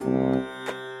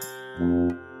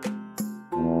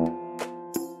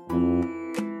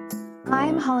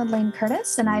Ellen Lane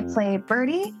Curtis, and I play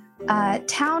Birdie,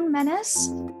 town menace,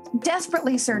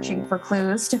 desperately searching for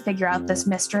clues to figure out this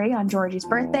mystery on Georgie's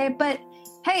birthday. But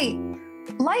hey,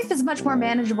 life is much more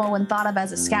manageable when thought of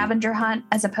as a scavenger hunt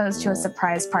as opposed to a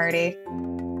surprise party.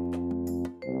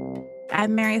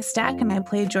 I'm Mary Stack, and I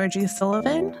play Georgie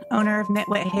Sullivan, owner of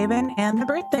Nitwit Haven and the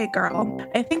birthday girl.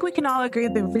 I think we can all agree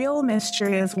the real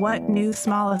mystery is what new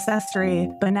small accessory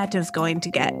Bonette is going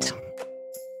to get.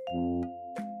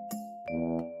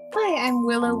 Hi, I'm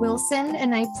Willow Wilson,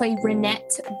 and I play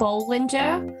Renette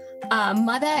Bollinger,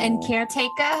 mother and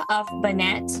caretaker of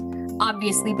Bonette.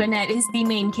 Obviously, Bonette is the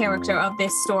main character of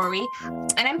this story.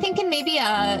 And I'm thinking maybe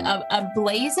a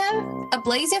blazer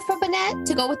for Bonette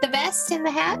to go with the vest and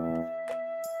the hat.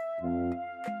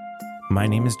 My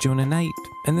name is Jonah Knight,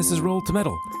 and this is Roll to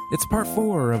Metal. It's part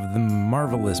 4 of the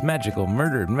marvelous, magical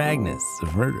Murdered Magnus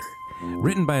of Murder.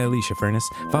 Written by Alicia Furness.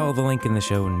 Follow the link in the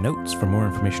show notes for more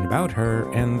information about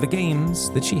her and the games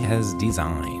that she has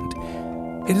designed.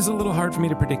 It is a little hard for me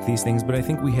to predict these things, but I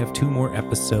think we have 2 more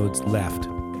episodes left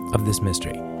of this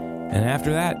mystery. And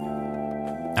after that,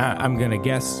 I'm gonna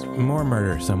guess more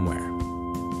murder somewhere.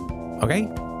 Okay?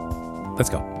 Let's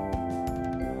go.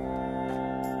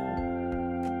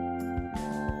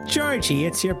 Georgie,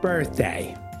 it's your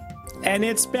birthday. And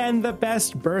it's been the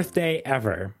best birthday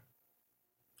ever.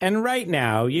 And right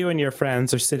now, you and your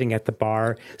friends are sitting at the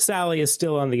bar. Sally is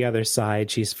still on the other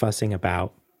side. She's fussing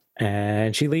about.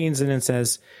 And she leans in and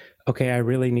says, okay, I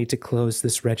really need to close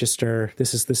this register.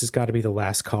 This has got to be the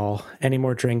last call. Any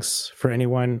more drinks for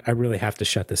anyone? I really have to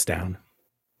shut this down.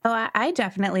 Oh, I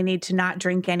definitely need to not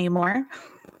drink anymore.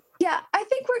 Yeah, I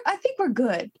think we're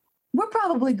good. We're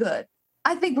probably good.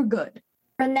 I think we're good.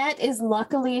 Renette is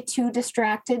luckily too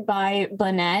distracted by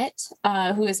Bonette,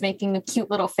 who is making a cute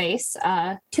little face,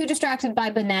 too distracted by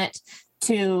Bonette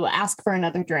to ask for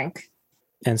another drink.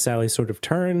 And Sally sort of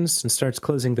turns and starts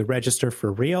closing the register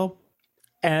for real.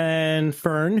 And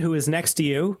Fern, who is next to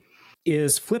you,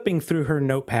 is flipping through her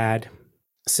notepad,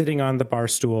 sitting on the bar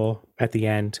stool at the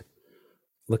end,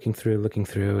 looking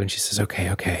through, and she says,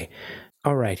 okay.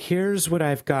 All right, here's what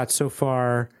I've got so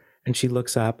far. And she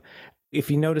looks up. If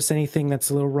you notice anything that's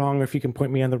a little wrong, or if you can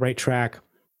point me on the right track,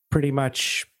 pretty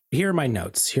much, here are my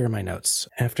notes.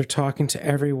 After talking to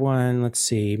everyone, let's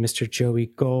see, Mr. Joey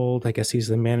Gold, I guess he's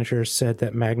the manager, said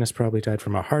that Magnus probably died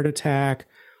from a heart attack.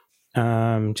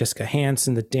 Jessica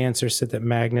Hansen, the dancer, said that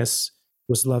Magnus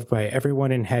was loved by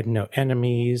everyone and had no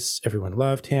enemies. Everyone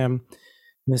loved him.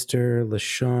 Mr.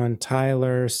 LaShawn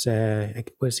Tyler said,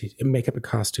 what is he? Makeup and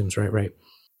costumes, right.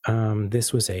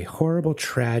 This was a horrible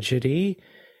tragedy.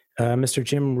 Mr.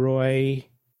 Jim Roy,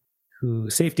 who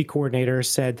safety coordinator,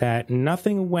 said that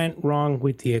nothing went wrong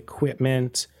with the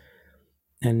equipment.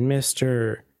 And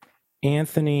Mr.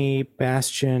 Anthony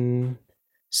Bastian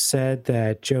said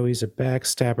that Joey's a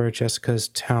backstabber, Jessica's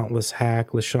talentless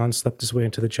hack, LaShawn slept his way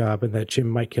into the job, and that Jim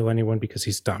might kill anyone because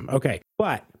he's dumb. Okay,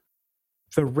 but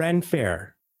the Ren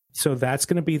Fair, so that's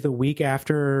going to be the week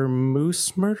after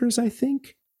Moose murders, I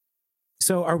think?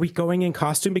 So are we going in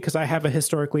costume? Because I have a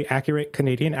historically accurate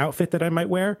Canadian outfit that I might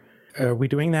wear. Are we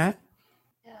doing that?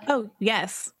 Oh,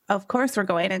 yes. Of course we're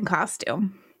going in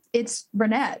costume. It's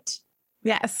Renette.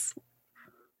 Yes.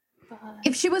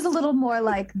 If she was a little more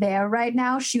like there right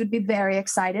now, she would be very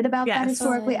excited about that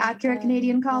historically accurate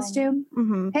Canadian costume.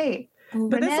 Mm-hmm. Hey.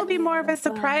 But this will be more of a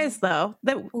surprise, though.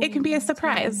 That it can be a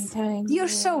surprise. You're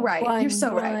so right. Bonette,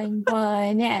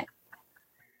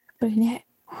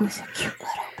 who's a cute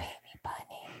little baby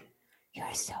bunny.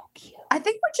 You're so cute. I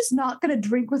think we're just not going to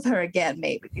drink with her again,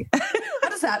 maybe. How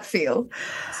does that feel?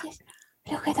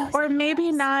 Look at those. Or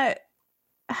maybe not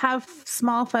have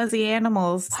small fuzzy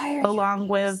animals along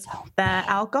with the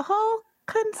alcohol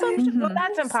consumption. Well,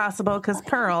 that's impossible because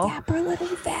Pearl. Dapper little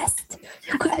vest.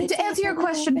 To answer your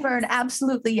question, Fern,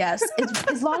 absolutely yes.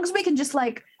 As long as we can just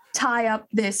like tie up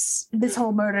this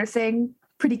whole murder thing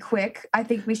pretty quick, I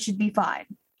think we should be fine.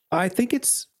 I think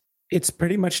it's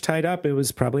pretty much tied up. It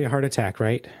was probably a heart attack,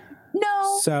 right?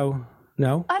 No. So,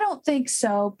 no? I don't think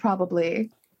so, probably.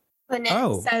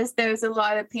 Bonette says there's a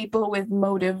lot of people with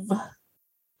motive.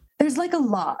 There's like a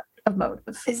lot of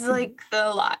motive. It's like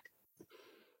a lot.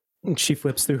 And she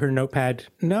flips through her notepad.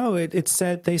 No,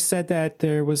 they said that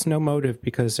there was no motive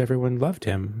because everyone loved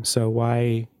him. So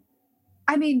why?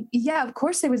 I mean, yeah, of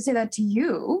course they would say that to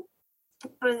you.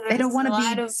 They don't want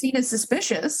to be seen as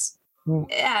suspicious.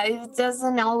 Yeah, it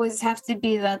doesn't always have to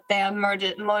be that they have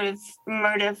motive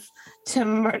to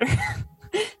murder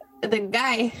the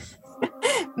guy.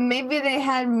 Maybe they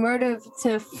had motive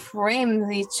to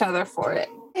frame each other for it.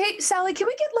 Hey, Sally, can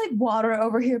we get like water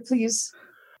over here, please?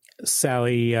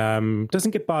 Sally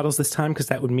doesn't get bottles this time because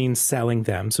that would mean selling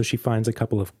them. So she finds a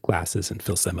couple of glasses and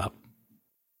fills them up.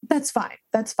 That's fine.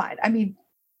 That's fine. I mean,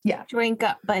 yeah. Drink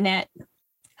up, Burnett.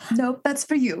 Nope, that's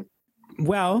for you.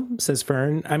 Well, says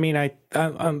Fern, I mean,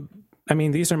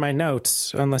 these are my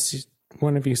notes. Unless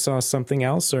one of you saw something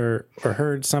else or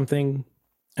heard something.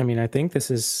 I mean, I think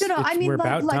this is, we're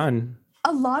about done.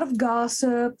 A lot of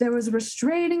gossip. There was a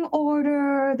restraining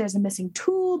order. There's a missing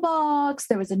toolbox.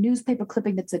 There was a newspaper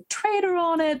clipping that said traitor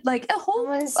on it. Like a whole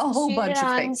bunch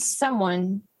of things.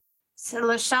 Someone. So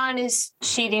LaShawn is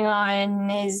cheating on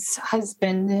his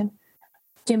husband,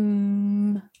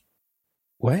 Jim.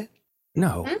 What?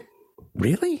 No.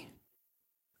 Really?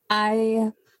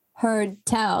 I heard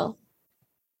tell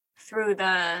through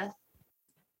I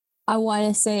want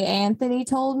to say Anthony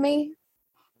told me.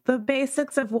 The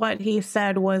basics of what he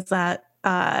said was that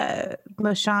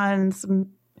LaShawn's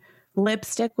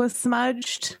lipstick was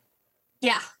smudged.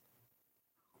 Yeah.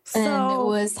 So, and it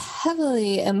was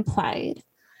heavily implied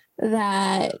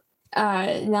that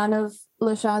none of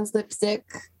LaShawn's lipstick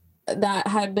that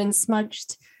had been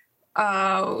smudged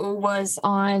was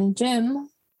on Jim,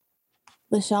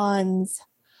 LaShawn's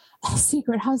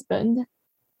secret husband.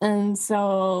 And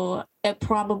so it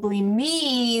probably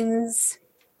means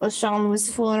LaShawn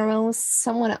was fooling around with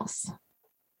someone else.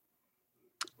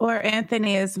 Or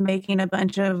Anthony is making a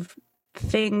bunch of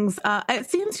things. It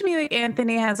seems to me like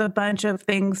Anthony has a bunch of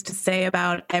things to say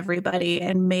about everybody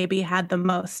and maybe had the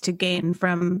most to gain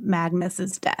from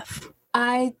Magnus's death.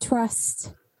 I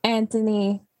trust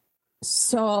Anthony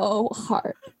so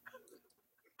hard.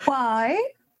 Why?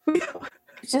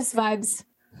 Just vibes.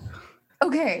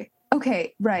 Okay,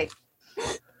 right.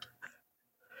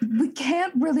 We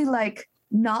can't really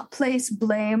not place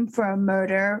blame for a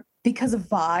murder because of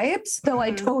vibes, though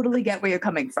I totally get where you're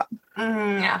coming from.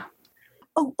 Yeah.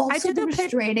 Oh, also the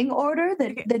restraining order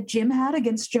that Jim had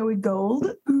against Joey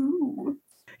Gold. Ooh.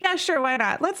 Yeah, sure, why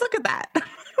not? Let's look at that.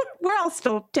 We're all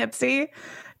still tipsy.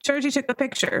 Georgie took a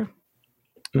picture.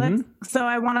 So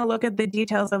I want to look at the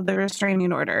details of the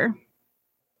restraining order.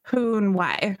 Who and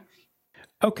why.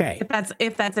 Okay.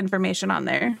 If that's information on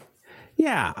there.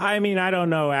 Yeah, I mean, I don't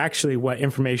know actually what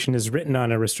information is written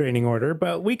on a restraining order,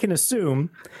 but we can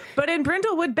assume. But in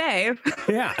Brindlewood Bay.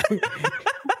 Yeah.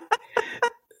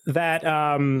 That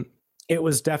it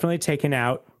was definitely taken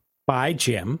out by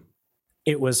Jim.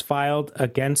 It was filed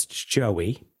against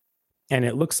Joey, and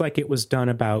it looks like it was done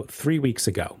about 3 weeks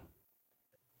ago.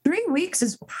 3 weeks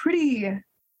is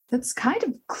that's kind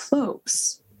of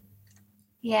close.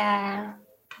 Yeah.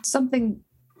 Something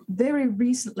very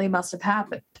recently must have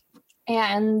happened.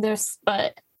 Yeah, and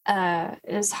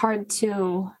it's hard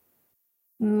to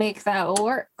make that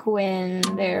work when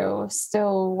they're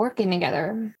still working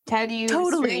together. How do you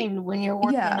restrain when you're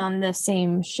working on the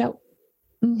same show?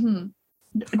 Mm-hmm.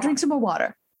 Drink some more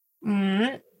water.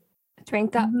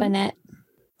 Drink up, Burnett.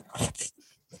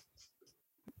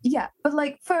 Yeah, but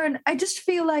Fern, I just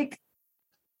feel like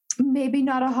maybe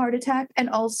not a heart attack, and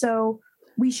also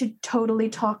we should totally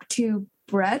talk to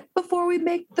Brett before we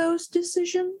make those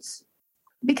decisions.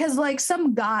 Because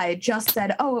some guy just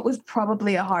said, oh, it was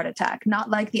probably a heart attack,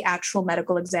 not the actual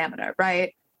medical examiner,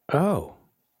 right? Oh,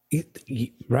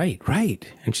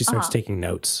 right. And she starts taking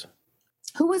notes.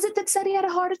 Who was it that said he had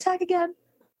a heart attack again?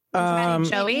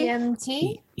 Joey?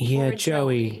 EMT? Yeah,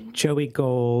 Joey. Joey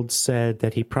Gold said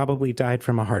that he probably died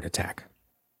from a heart attack.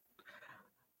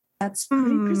 That's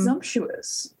pretty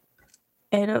presumptuous.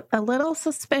 A little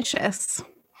suspicious.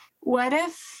 What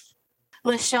if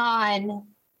LaShawn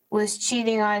was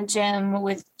cheating on Jim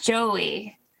with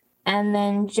Joey, and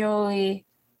then Joey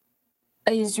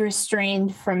is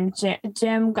restrained from Jim?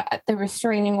 Jim got the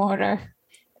restraining order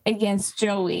against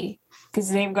Joey because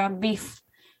they've got beef,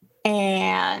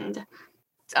 and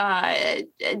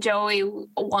Joey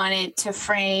wanted to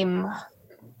frame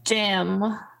Jim,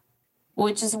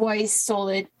 which is why he stole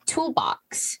the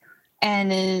toolbox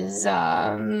and is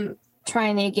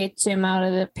trying to get Jim out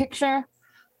of the picture.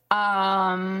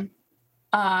 Bunny.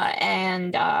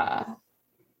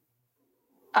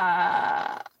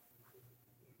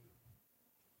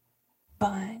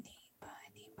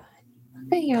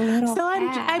 Look at your little So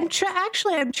hat.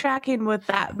 I'm tracking with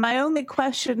that. My only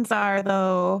questions are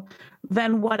though,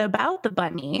 then what about the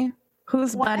bunny?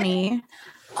 Who's Bunny?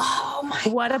 Oh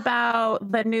my! What about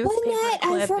the newspaper Burnett,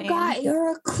 I clipping? forgot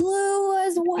you're a clue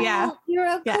as well. Yeah. You're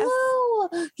a Yes.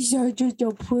 clue. You're just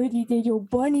so pretty little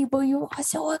bunny, but you're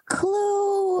also a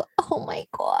clue. Oh my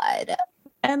god.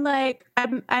 And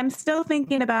I'm still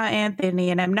thinking about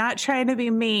Anthony, and I'm not trying to be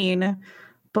mean,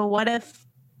 but what if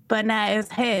Burnett is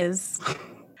his?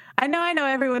 I know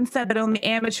everyone said that only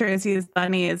amateurs use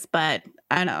bunnies, but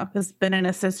I know, has been an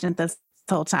assistant this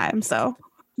whole time. So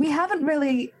We haven't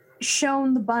really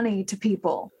shown the bunny to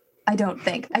people, I don't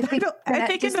think. I think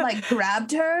Bennett just like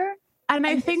grabbed her and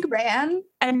I think ran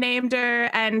and named her,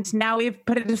 and now we've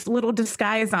put a little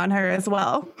disguise on her as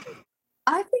well.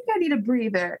 I think I need a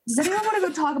breather. Does anyone want to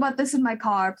go talk about this in my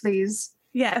car, please?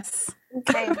 Yes.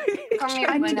 Okay. Come here,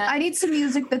 I need some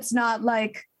music that's not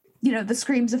like, you know, the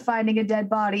screams of finding a dead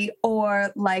body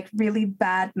or like really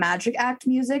bad magic act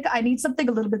music. I need something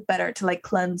a little bit better to like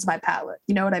cleanse my palate.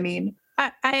 You know what I mean?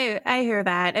 I hear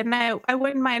that. And I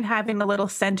wouldn't mind having a little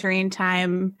centering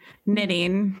time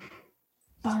knitting.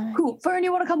 Cool. Fern,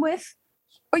 you want to come with?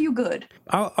 Are you good?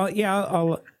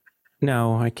 I'll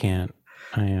no, I can't.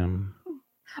 I am.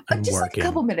 I'm just working. like a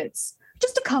couple minutes.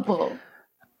 Just a couple.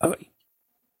 Oh,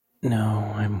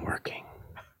 no, I'm working.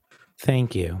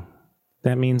 Thank you.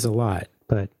 That means a lot,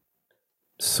 but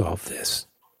solve this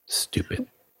stupid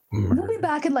murder. We'll be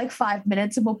back in like 5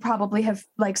 minutes and we'll probably have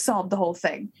like solved the whole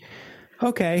thing.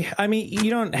 Okay. I mean,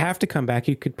 you don't have to come back.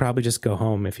 You could probably just go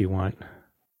home if you want.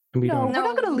 We No, don't. we're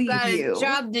not going to leave got you. a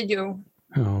job to do.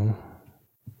 Oh,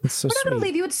 it's so We're not going to sweet.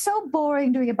 leave you. It's so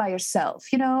boring doing it by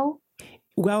yourself, you know?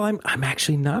 Well, I'm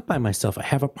actually not by myself. I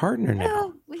have a partner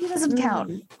now. No, he doesn't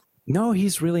count. No,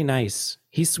 he's really nice.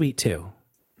 He's sweet too.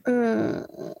 No.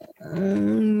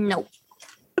 No.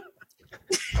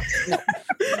 No.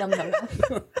 No.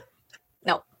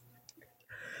 No.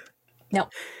 No.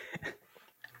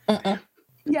 No.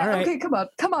 Yeah, All right. okay, come on.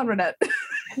 Come on, Renette.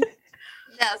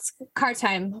 That's car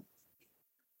time.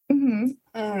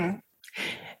 Mm-hmm.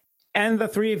 And the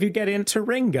three of you get into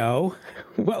Ringo.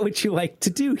 What would you like to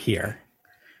do here?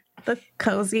 The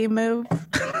cozy move.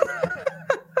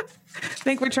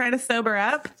 Think we're trying to sober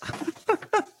up?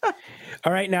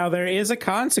 All right, now there is a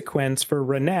consequence for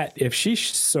Renette if she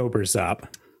sobers up.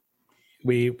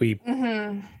 We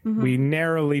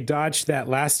narrowly dodged that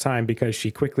last time because she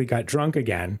quickly got drunk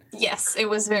again. Yes, it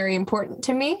was very important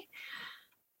to me.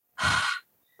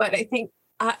 But I think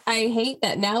I hate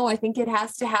that now. I think it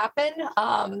has to happen.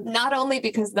 Not only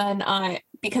because I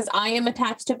am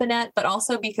attached to Bennett, but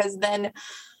also because then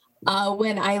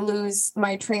when I lose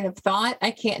my train of thought, I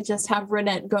can't just have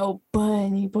Renette go,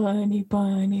 bunny, bunny,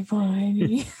 bunny,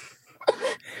 bunny.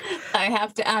 I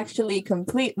have to actually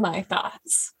complete my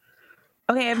thoughts.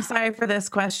 Okay, I'm sorry for this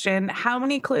question. How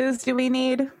many clues do we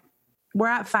need? We're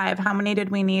at 5. How many did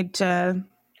we need to?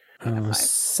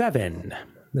 7.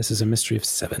 This is a mystery of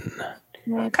 7.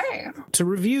 Okay. To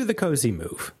review the cozy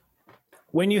move.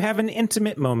 When you have an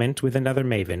intimate moment with another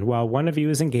maven while one of you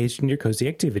is engaged in your cozy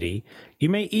activity, you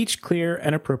may each clear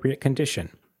an appropriate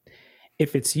condition.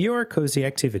 If it's your cozy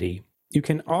activity, you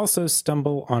can also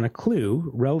stumble on a clue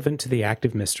relevant to the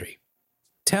active mystery.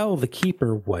 Tell the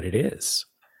keeper what it is.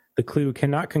 The clue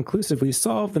cannot conclusively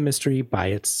solve the mystery by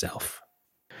itself.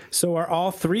 So are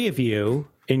all 3 of you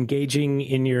engaging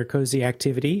in your cozy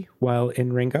activity while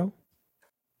in Ringo?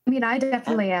 I mean, I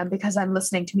definitely am because I'm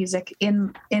listening to music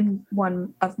in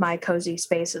one of my cozy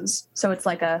spaces. So it's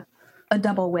like a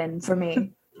double win for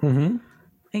me. Mm-hmm.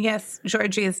 Yes,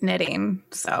 Georgie is knitting,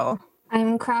 so.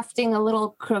 I'm crafting a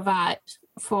little cravat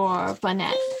for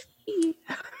Bennett.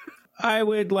 I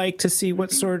would like to see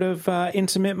what sort of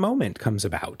intimate moment comes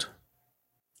about.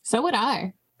 So would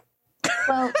I.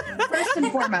 Well, first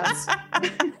and foremost,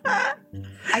 I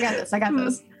got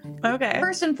this. Okay.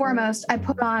 First and foremost, I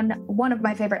put on one of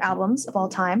my favorite albums of all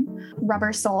time,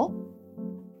 Rubber Soul.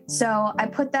 So I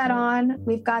put that on.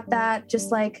 We've got that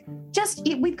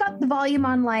we've got the volume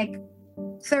on like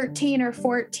 13 or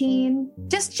 14,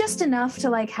 just enough to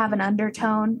like have an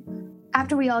undertone.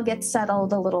 After we all get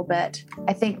settled a little bit,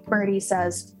 I think Birdie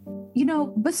says, you know,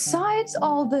 besides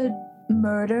all the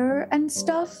murder and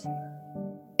stuff,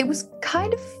 it was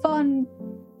kind of fun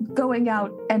going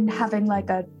out and having like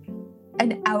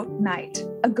an out night,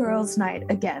 a girls' night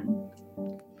again.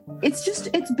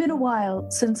 It's been a while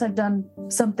since I've done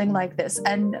something like this,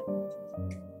 and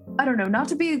I don't know, not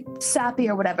to be sappy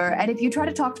or whatever, and if you try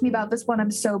to talk to me about this when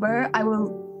I'm sober, I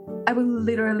will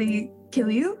literally kill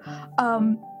you.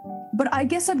 But I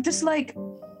guess I'm just like,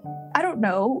 I don't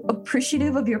know,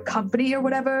 appreciative of your company or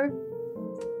whatever.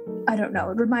 I don't know,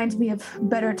 it reminds me of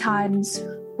better times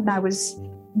when I was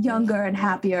younger and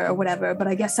happier or whatever, but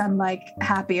I guess I'm like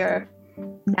happier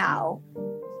now.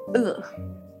 Ugh.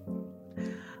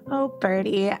 Oh,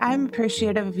 Birdie, I'm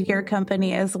appreciative of your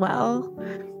company as well.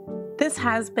 This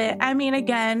has been, I mean,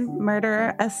 again,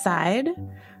 murder aside,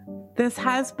 this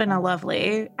has been a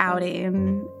lovely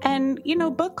outing. And, you know,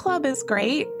 book club is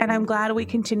great, and I'm glad we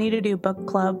continue to do book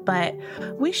club, but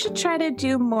we should try to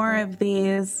do more of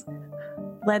these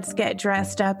let's get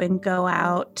dressed up and go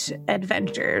out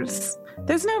adventures.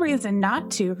 There's no reason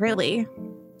not to, really.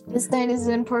 This night has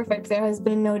been perfect. There has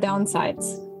been no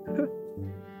downsides.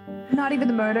 Not even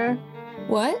the murder.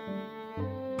 What?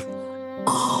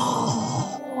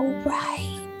 Oh,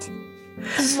 right.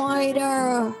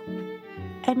 Murder.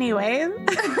 Anyway,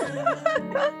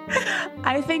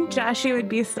 I think Joshy would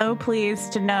be so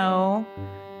pleased to know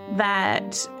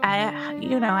that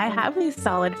I have these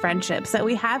solid friendships, that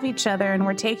we have each other and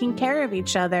we're taking care of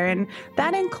each other. And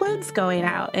that includes going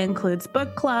out. It includes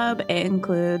book club. It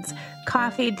includes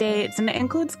coffee dates, and it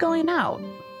includes going out.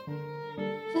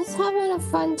 Just having a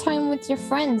fun time with your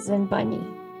friends and Bunny.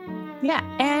 Yeah,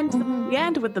 and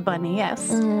with the bunny, yes.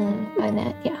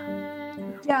 Bennett, yeah.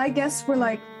 Yeah, I guess we're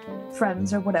like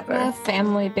friends or whatever.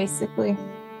 Family, basically.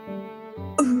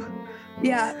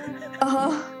 Yeah.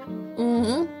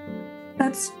 Mm-hmm.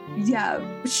 That's, yeah,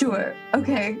 sure.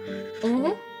 Okay.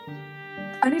 Mm-hmm.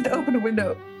 I need to open a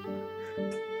window.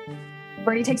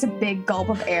 Bernie takes a big gulp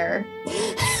of air.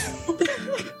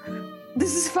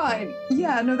 This is fine.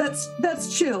 Yeah, no,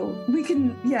 that's chill. We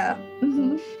can, yeah.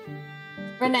 Mm-hmm.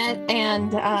 Renette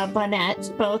and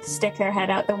Bonnet both stick their head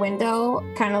out the window,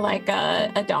 kind of like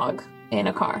a dog in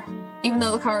a car, even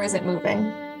though the car isn't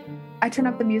moving. I turn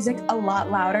up the music a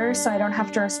lot louder so I don't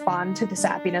have to respond to the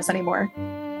sappiness anymore.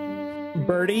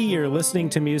 Birdie, you're listening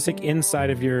to music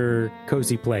inside of your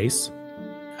cozy place.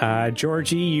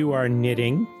 Georgie, you are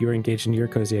knitting. You're engaged in your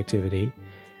cozy activity.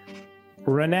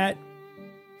 Renette,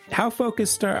 how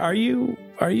focused are you?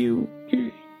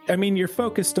 You're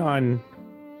focused on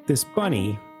this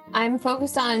bunny. I'm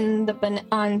focused on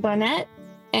Bonnet,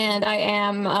 and I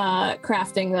am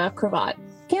crafting the cravat.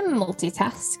 Can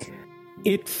multitask.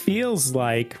 It feels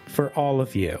like, for all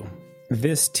of you,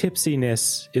 this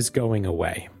tipsiness is going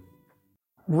away.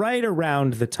 Right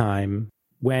around the time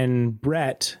when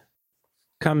Brett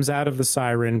comes out of the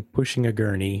siren pushing a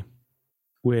gurney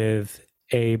with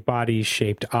a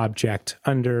body-shaped object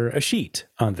under a sheet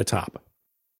on the top.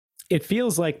 It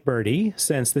feels like, Birdie,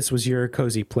 since this was your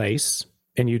cozy place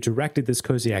and you directed this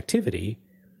cozy activity,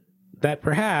 that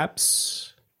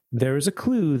perhaps there is a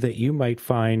clue that you might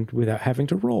find without having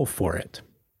to roll for it.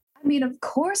 I mean, of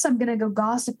course I'm going to go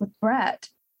gossip with Brett.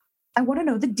 I want to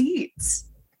know the deets.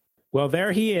 Well,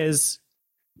 there he is,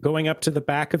 going up to the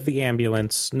back of the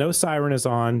ambulance. No siren is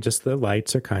on, just the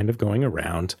lights are kind of going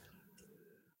around.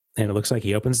 And it looks like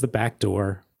he opens the back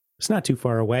door. It's not too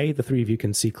far away. The three of you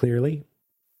can see clearly.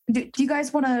 Do you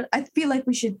guys want to... I feel like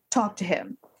we should talk to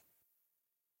him.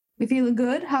 We feeling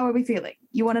good? How are we feeling?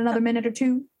 You want another minute or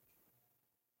two?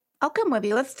 I'll come with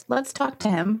you. Let's talk to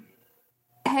him.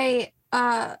 Hey,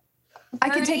 I'll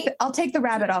take the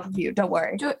rabbit off of you. Don't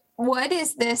worry. What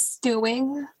is this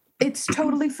doing? It's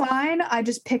totally fine. I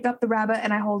just pick up the rabbit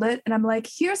and I hold it and I'm like,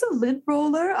 here's a lint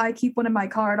roller. I keep one in my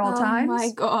car at all times. Oh my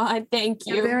God, thank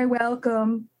you. You're very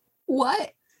welcome.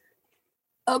 What?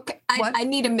 Okay, What? I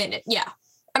need a minute. Yeah,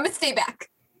 I'm gonna stay back.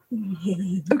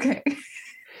 Okay.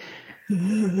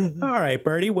 All right,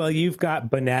 Birdie. Well, you've got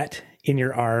Bonnet in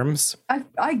your arms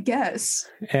I guess.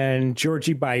 and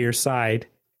Georgie by your side.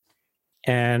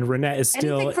 And Renette is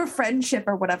still... Anything for friendship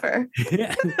or whatever.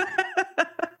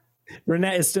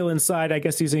 Renette is still inside, I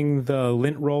guess, using the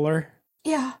lint roller.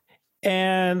 Yeah.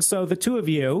 And so the two of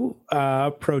you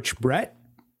approach Brett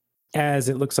as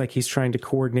it looks like he's trying to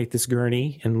coordinate this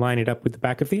gurney and line it up with the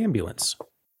back of the ambulance.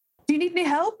 Do you need any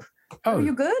help? Oh, Are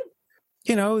you good?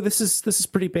 You know, this is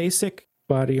pretty basic.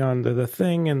 Body onto the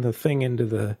thing and the thing into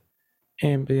the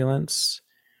ambulance.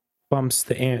 Bumps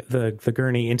the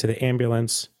gurney into the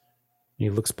ambulance. He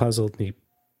looks puzzled and he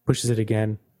pushes it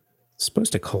again. It's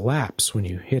supposed to collapse when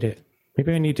you hit it.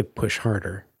 Maybe I need to push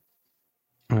harder.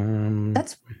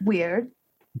 That's weird.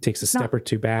 He takes a step or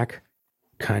two back,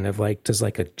 kind of like does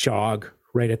like a jog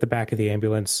right at the back of the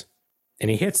ambulance. And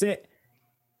he hits it,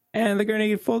 and the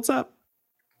gurney folds up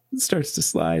and starts to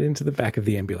slide into the back of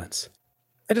the ambulance.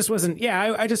 I just wasn't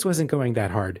going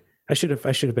that hard. I should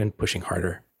have been pushing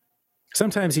harder.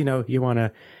 Sometimes, you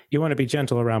want to be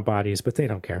gentle around bodies, but they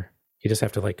don't care. You just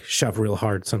have to like shove real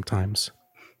hard sometimes.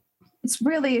 It's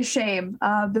really a shame.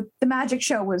 The magic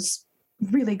show was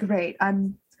really great.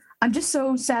 I'm just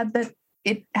so sad that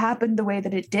it happened the way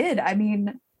that it did. I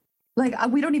mean, like,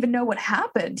 we don't even know what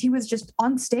happened. He was just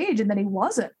on stage and then he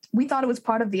wasn't. We thought it was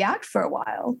part of the act for a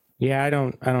while. Yeah, I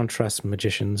don't trust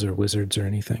magicians or wizards or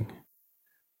anything.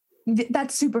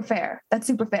 That's super fair.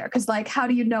 Because, like, how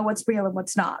do you know what's real and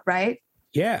what's not, right?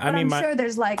 Yeah, I'm sure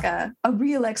there's like a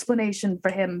real explanation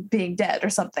for him being dead or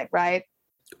something, right?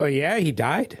 Oh yeah, he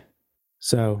died.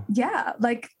 So yeah,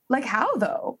 like how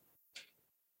though?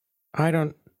 I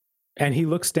don't. And he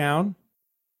looks down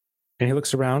And he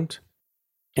looks around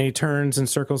and he turns and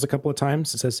circles a couple of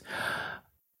times and says,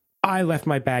 I left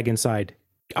my bag inside.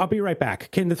 I'll be right back.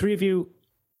 Can the three of you,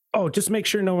 just make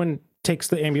sure no one takes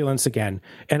the ambulance again,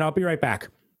 and I'll be right back.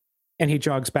 And he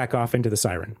jogs back off into the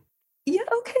siren. Yeah,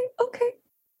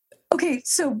 okay,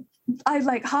 so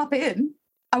I hop in.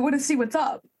 I want to see what's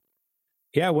up.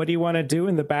 Yeah, what do you want to do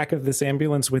in the back of this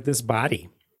ambulance with this body?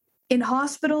 In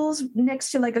hospitals,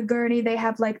 next to a gurney, they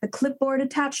have the clipboard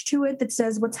attached to it that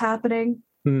says what's happening.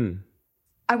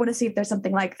 I want to see if there's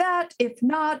something like that. If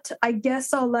not, I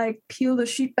guess I'll peel the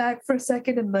sheet back for a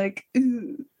second and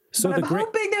ooh. So but I'm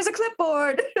hoping there's a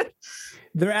clipboard.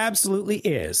 There absolutely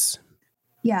is.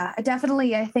 Yeah, I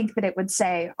think that it would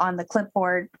say on the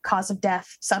clipboard, cause of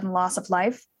death, sudden loss of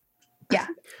life. Yeah.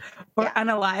 Or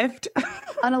unalived.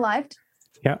 Unalived.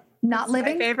 Yeah. Not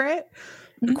living. My favorite.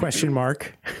 Question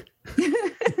mark.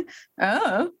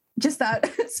 Oh, just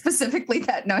that, specifically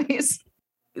that noise.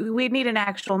 We need an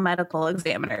actual medical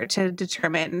examiner to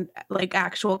determine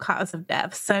actual cause of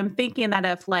death. So I'm thinking that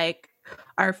if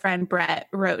our friend Brett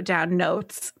wrote down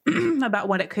notes about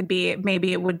what it could be,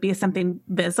 maybe it would be something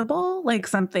visible,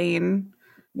 something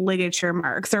ligature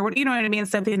marks or what, you know what I mean?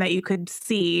 Something that you could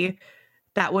see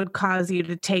that would cause you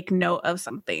to take note of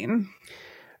something.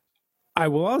 I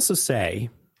will also say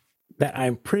that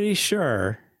I'm pretty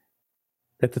sure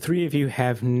that the three of you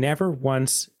have never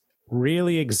once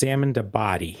really examined a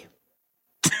body.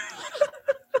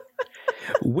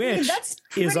 Which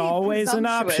is always an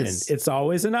option. It's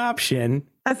always an option.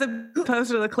 As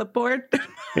opposed to the clipboard.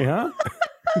 Yeah.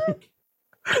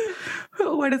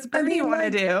 What does Bernie want to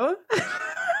do?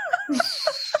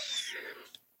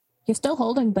 You're still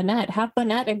holding Burnett. Have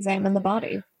Burnett examine the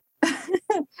body.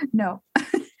 No.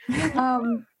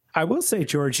 I will say,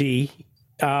 Georgie,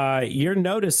 you're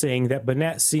noticing that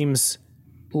Burnett seems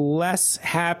less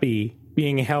happy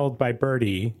being held by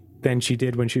Birdie than she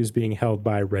did when she was being held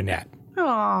by Renette.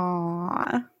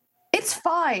 Aww. It's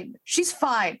fine. She's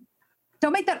fine.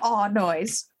 Don't make that aw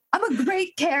noise. I'm a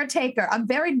great caretaker. I'm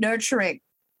very nurturing.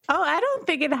 Oh, I don't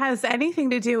think it has anything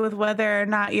to do with whether or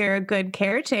not you're a good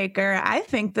caretaker. I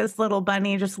think this little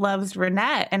bunny just loves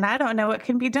Renette, and I don't know what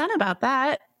can be done about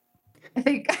that. I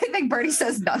think Birdie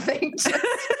says nothing.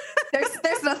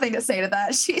 There's nothing to say to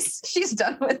that. She's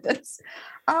done with this.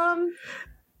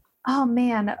 Oh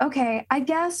man. Okay. I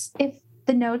guess if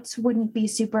the notes wouldn't be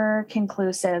super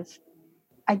conclusive,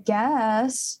 I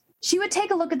guess she would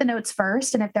take a look at the notes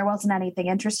first, and if there wasn't anything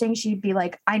interesting, she'd be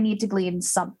like, I need to glean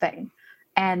something.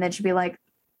 And then she'd be like,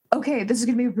 okay, this is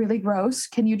going to be really gross.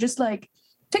 Can you just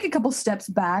take a couple steps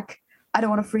back? I don't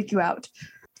want to freak you out.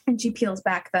 And she peels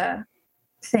back the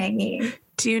thingy.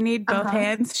 Do you need both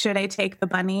hands? Should I take the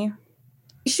bunny?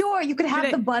 Sure, you could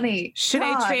have the bunny. Should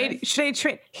I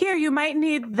trade? Here, you might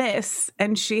need this.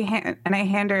 And I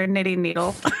hand her a knitting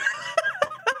needle.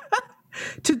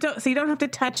 So you don't have to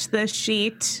touch the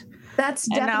sheet. That's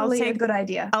definitely a good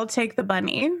idea. I'll take the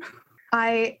bunny.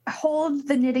 I hold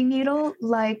the knitting needle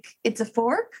like it's a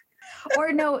fork,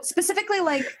 or no, specifically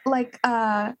like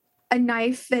a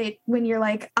knife that when you're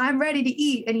I'm ready to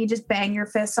eat, and you just bang your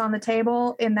fists on the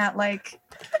table in that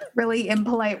really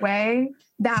impolite way.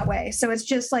 That way, so it's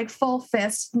just full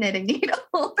fist knitting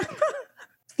needle.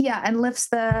 Yeah, and lifts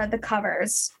the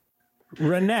covers.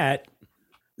 Renette,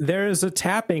 there is a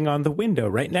tapping on the window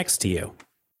right next to you,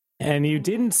 and you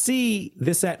didn't see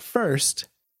this at first.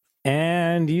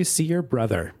 And you see your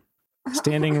brother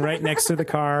standing right next to the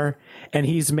car, and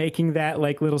he's making that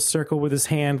little circle with his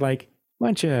hand, why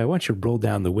don't you roll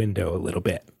down the window a little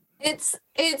bit? It's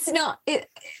not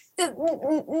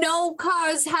no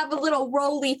cars have a little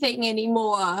rolly thing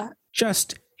anymore.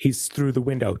 He's through the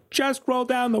window. Just roll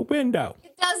down the window.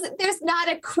 There's not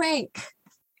a crank.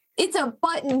 It's a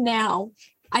button now.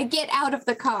 I get out of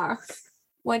the car.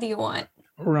 What do you want?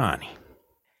 Ronnie,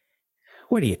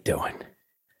 what are you doing?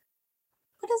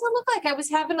 What does it look like? I was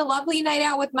having a lovely night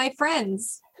out with my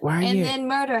friends. Then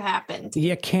murder happened.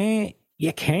 You can't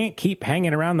keep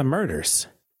hanging around the murders.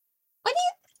 I'm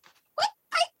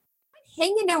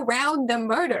hanging around the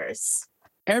murders.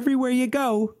 Everywhere you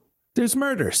go, there's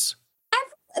murders.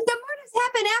 The murders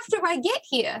happen after I get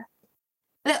here.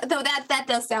 Though that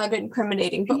does sound a bit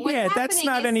incriminating. But yeah, that's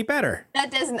not any better. That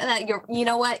doesn't. You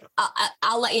know what?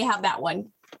 I'll let you have that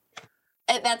one.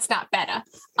 That's not better.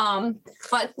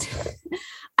 But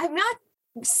I'm not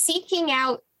seeking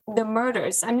out the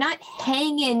murders. I'm not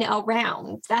hanging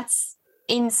around. That's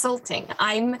insulting.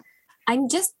 I'm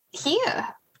just here.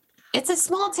 It's a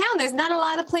small town. There's not a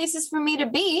lot of places for me to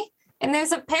be, and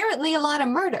there's apparently a lot of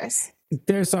murders.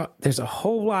 There's a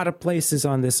whole lot of places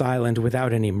on this island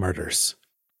without any murders,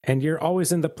 and you're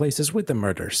always in the places with the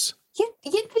murders.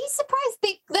 You'd be surprised.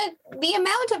 The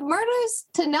amount of murders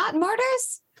to not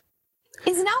murders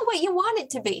is not what you want it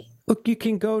to be. Look, you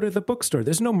can go to the bookstore.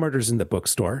 There's no murders in the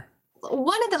bookstore.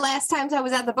 One of the last times I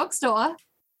was at the bookstore,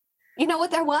 you know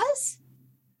what there was?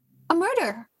 A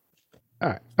murder. All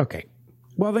right. Okay.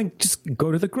 Well, then just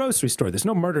go to the grocery store. There's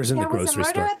no murders in the grocery store. There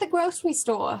was a murder at the grocery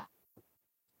store.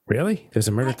 Really? There's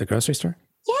a murder at the grocery store?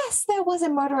 Yes, there was a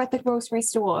murder at the grocery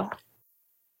store.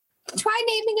 Try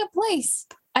naming a place.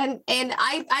 And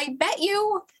I bet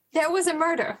you there was a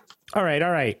murder. All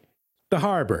right. The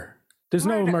harbor. There's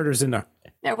no murders in the...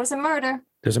 There was a murder.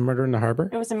 There's a murder in the harbor?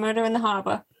 There was a murder in the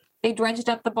harbor. They dredged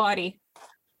up the body.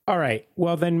 All right.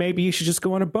 Well, then maybe you should just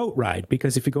go on a boat ride,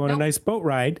 because if you go on a nice boat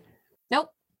ride... Nope.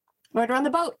 Murder on the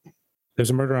boat. There's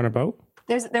a murder on a boat?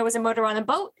 There was a murder on a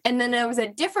boat, and then there was a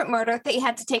different murder that you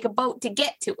had to take a boat to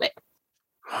get to it.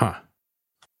 Huh.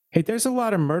 Hey, there's a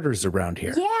lot of murders around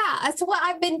here. Yeah, that's what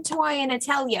I've been trying to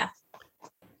tell you.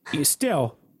 You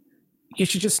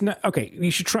should just not... Okay,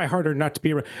 you should try harder not to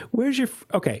be around... Where's your...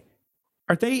 Okay.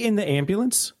 Are they in the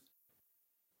ambulance?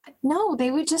 No,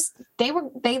 they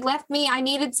left me. I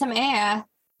needed some air,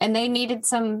 and they needed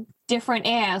some different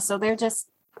air, so they're just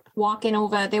walking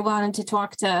over. They wanted to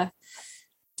talk to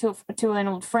an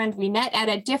old friend we met at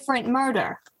a different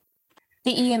murder.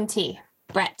 The EMT,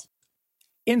 Brett.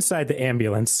 Inside the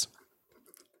ambulance,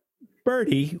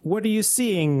 Birdie, what are you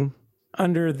seeing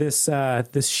under this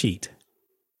this sheet?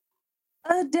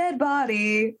 A dead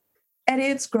body, and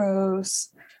it's gross.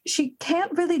 She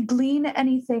can't really glean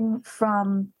anything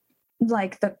from,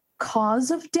 like, the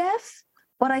cause of death,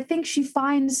 but I think she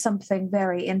finds something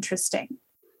very interesting.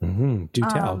 Mm-hmm. Do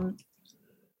tell.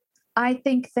 I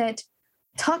think that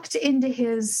tucked into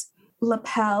his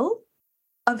lapel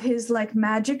of his, like,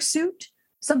 magic suit,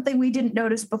 something we didn't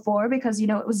notice before because,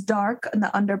 it was dark in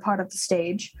the under part of the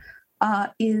stage,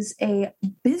 is a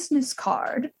business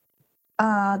card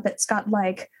that's got,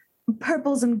 like,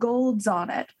 purples and golds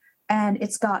on it. And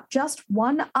it's got just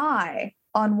one eye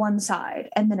on one side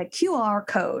and then a QR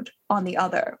code on the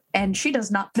other. And she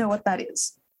does not know what that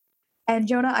is. And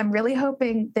Jonah, I'm really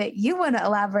hoping that you want to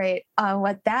elaborate on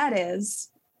what that is,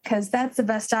 because that's the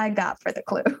best I got for the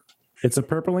clue. It's a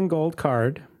purple and gold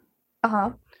card.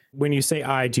 Uh-huh. When you say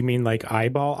eye, do you mean like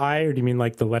eyeball eye, or do you mean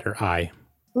like the letter I?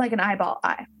 Like an eyeball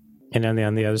eye. And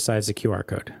on the other side is a QR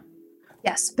code.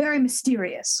 Yes, very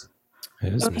mysterious.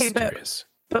 It is mysterious.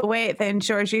 But wait, then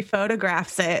Georgie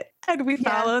photographs it and we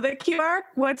follow the QR.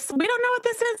 We don't know what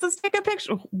this is. Let's take a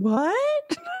picture.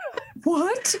 What?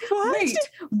 What?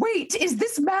 Wait, is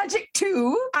this magic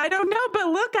too? I don't know, but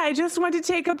look, I just went to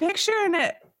take a picture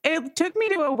and it took me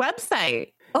to a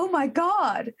website. Oh my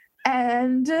God.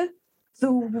 And the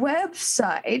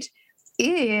website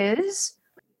is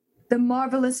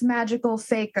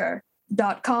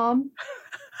themarvelousmagicalfaker.com.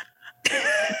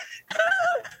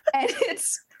 And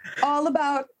it's all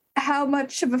about how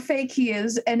much of a fake he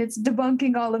is, and it's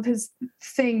debunking all of his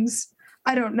things.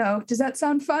 I don't know. Does that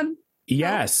sound fun?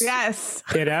 Yes. Yes.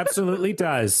 It absolutely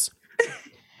does.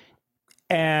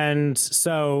 And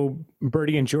so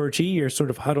Birdie and Georgie, you're sort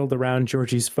of huddled around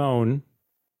Georgie's phone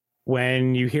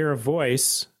when you hear a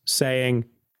voice saying,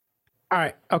 all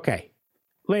right, okay,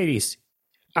 ladies,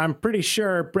 I'm pretty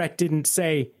sure Brett didn't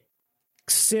say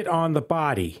sit on the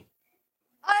body.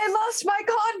 I lost my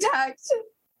contact.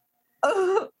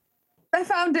 I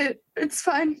found it. It's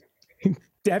fine.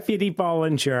 Deputy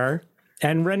Bollinger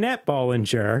and Renette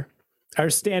Bollinger are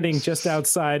standing just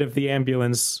outside of the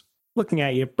ambulance looking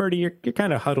at you. Birdie, you're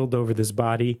kind of huddled over this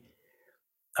body.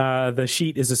 The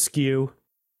sheet is askew.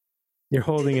 You're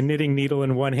holding a knitting needle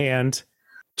in one hand.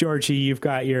 Georgie, you've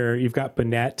got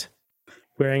Bonette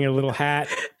wearing a little hat.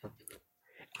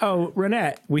 Oh,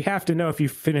 Renette, we have to know if you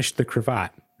finished the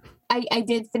cravat. I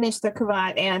did finish the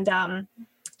cravat, and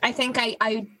I think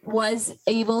I was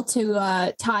able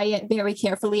to tie it very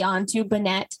carefully onto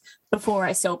Bonette before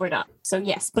I sobered up. So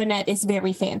yes, Bonette is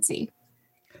very fancy.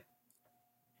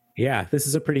 Yeah, this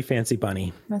is a pretty fancy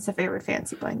bunny. That's a very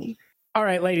fancy bunny. All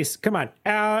right, ladies, come on.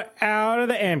 Out of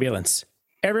the ambulance.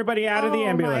 Everybody out of the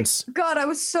ambulance. My God, I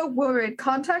was so worried.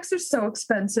 Contacts are so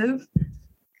expensive.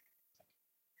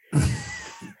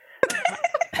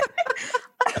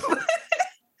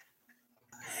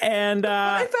 And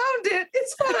I found it.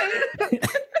 It's fine.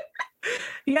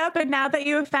 Yeah, but now that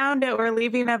you have found it, we're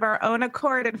leaving of our own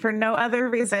accord and for no other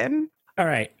reason. All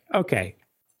right. Okay.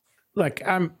 Look,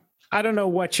 I don't know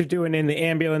what you're doing in the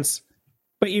ambulance,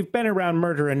 but you've been around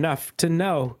murder enough to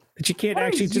know that you can't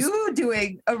What are you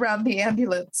doing around the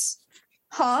ambulance?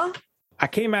 Huh? I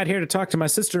came out here to talk to my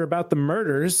sister about the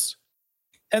murders.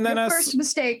 And then Your first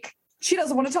mistake. She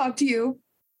doesn't want to talk to you.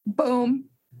 Boom.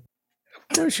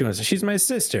 No, she wasn't. She's my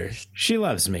sister. She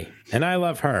loves me, and I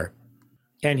love her.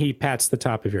 And he pats the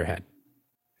top of your head.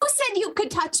 Who said you could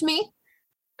touch me?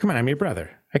 Come on, I'm your brother.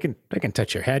 I can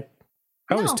touch your head.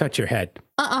 I always No. touch your head.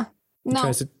 No,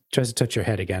 Tries to touch your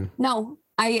head again. no.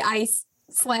 I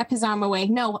slap his arm away.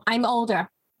 No, I'm older.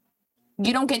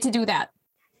 You don't get to do that.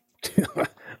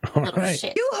 All Little right.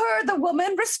 shit. You heard the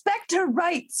woman. Respect her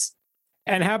rights.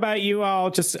 And how about you all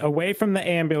just away from the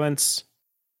ambulance?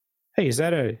 Hey, is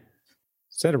that a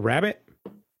rabbit?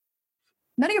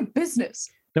 None of your business.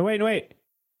 No, wait.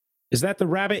 Is that the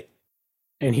rabbit?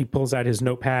 And he pulls out his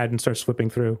notepad and starts flipping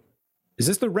through. Is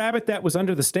this the rabbit that was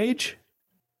under the stage?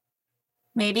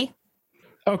 Maybe.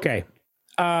 Okay.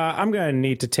 I'm going to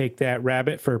need to take that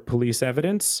rabbit for police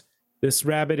evidence. This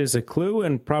rabbit is a clue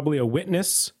and probably a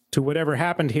witness to whatever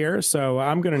happened here. So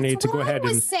I'm going to need to go ahead I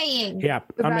was and... saying. Yeah,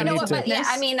 The I'm going rabbit to need was to... a Yeah,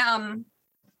 I mean,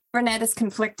 Renette is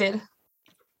conflicted.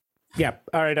 Yeah.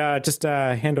 All right. Just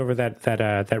hand over that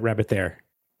rabbit there.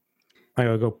 I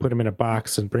gotta go put him in a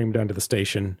box and bring him down to the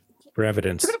station for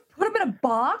evidence. You're gonna put him in a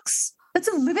box? That's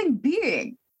a living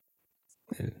being.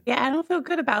 Yeah, I don't feel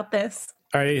good about this.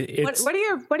 All right.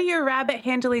 What are your rabbit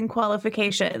handling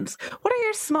qualifications? What are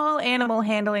your small animal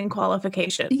handling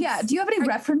qualifications? Yeah. Do you have any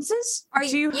references? Are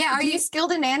Do you? you- Yeah. Are do you you-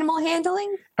 skilled in animal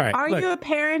handling? all right. Are Look, you a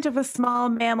parent of a small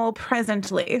mammal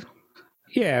presently?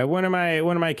 yeah. One of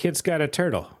my kids got a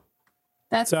turtle,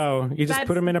 That's so you just That's-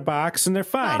 put them in a box and they're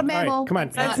fine. Not a mammal. All right, come on.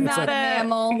 That's It's not a- a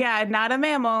mammal. Yeah, not a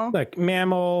mammal. look,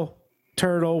 mammal,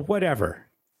 turtle, whatever.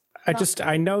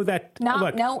 I know that. No,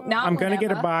 look, no, not I'm gonna get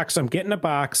a whatever. box. I'm getting a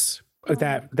box.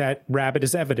 That rabbit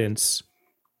is evidence.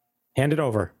 Hand it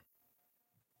over.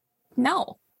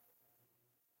 no.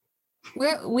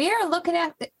 We're looking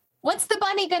at. What's the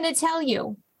bunny gonna tell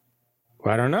you?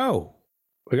 I don't know.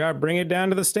 We gotta bring it down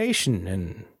to the station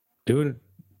and do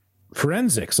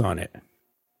forensics on it.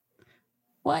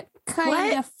 What kind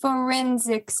What? of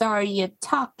forensics are you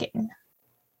talking?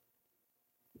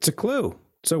 It's a clue.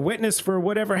 It's a witness for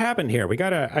whatever happened here. I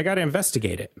gotta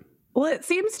investigate it. Well, it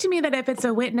seems to me that if it's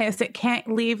a witness, it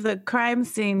can't leave the crime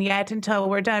scene yet until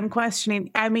we're done questioning.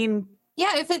 I mean,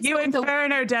 Yeah, if it's you and the,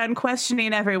 Fern are done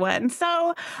questioning everyone.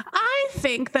 So I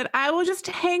think that I will just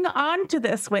hang on to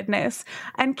this witness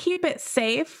and keep it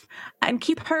safe and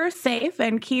keep her safe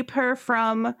and keep her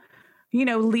from,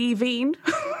 leaving.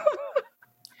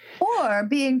 Or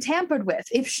being tampered with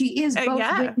if she is both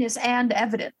yeah. witness and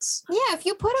evidence. yeah, if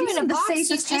you put her She's in a in the box, she's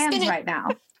safest just hands gonna. right now.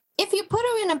 If you put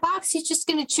her in a box, she's just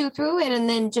gonna chew through it, and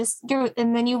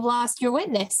then you've lost your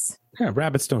witness. Yeah,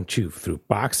 rabbits don't chew through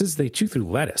boxes. They chew through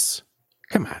lettuce.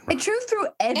 Come on. I chew through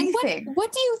And anything.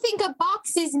 what do you think a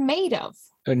box is made of?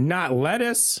 Not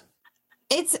lettuce.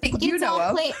 It's You know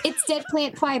of. it's dead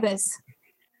plant fibers.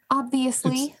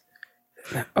 Obviously.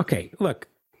 Okay, look.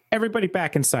 Everybody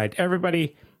back inside.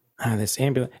 Everybody. This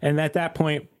ambulance. And at that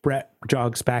point, Brett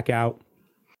jogs back out.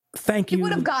 Thank You you.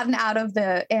 would have gotten out of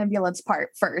the ambulance part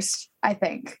first, I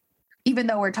think, even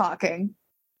though we're talking.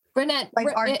 Renette, Like,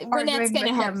 Renette's arguing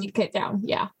gonna with help him. you get down.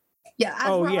 Yeah. Yeah, as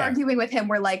Oh, we're yeah. arguing with him,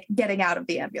 we're like getting out of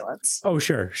the ambulance. Oh,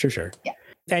 sure. Yeah.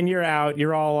 And you're out.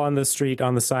 You're all on the street,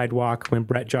 on the sidewalk when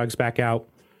Brett jogs back out.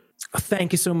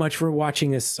 Thank you so much for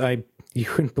watching this. You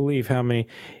couldn't believe how many.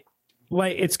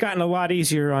 Like, it's gotten a lot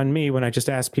easier on me when I just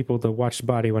ask people to watch the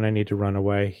body when I need to run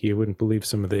away. You wouldn't believe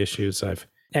some of the issues I've.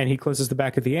 And he closes the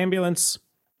back of the ambulance.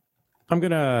 I'm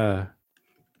gonna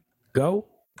go.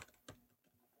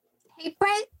 Hey,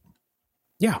 Brett,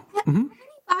 Yeah. hmm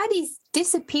bodies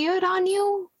disappeared on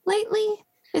you lately?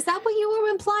 Is that what you were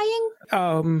implying?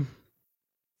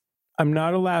 I'm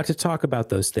not allowed to talk about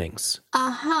those things.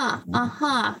 That's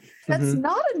Mhm.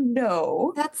 not a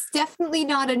no. That's definitely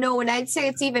not a no, and I'd say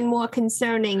it's even more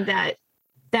concerning that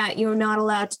you're not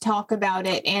allowed to talk about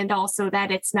it, and also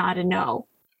that it's not a no.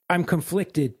 I'm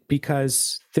conflicted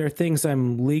because there are things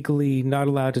I'm legally not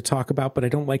allowed to talk about, but I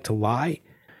don't like to lie.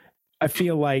 I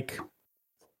feel like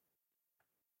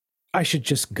I should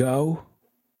just go.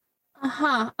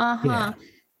 Yeah.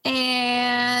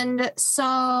 And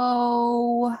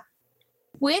so,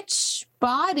 which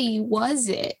body was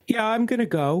it? Yeah, I'm going to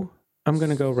go. I'm going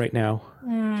to go right now.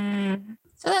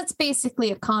 So that's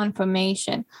basically a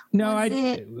confirmation. No, Was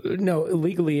it- no,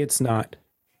 legally it's not.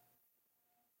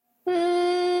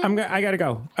 I got to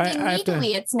go. I have to.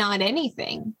 Legally, it's not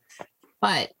anything,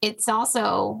 but it's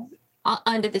also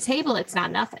under the table. It's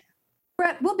not nothing.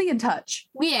 Brett, we'll be in touch.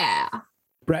 Yeah.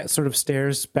 Brett sort of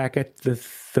stares back at the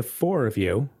four of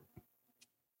you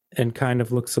and kind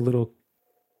of looks a little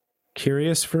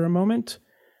curious for a moment.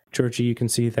 Georgie, you can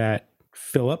see that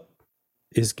Philip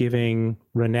is giving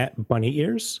Renette bunny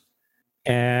ears,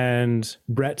 and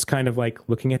Brett's kind of like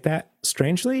looking at that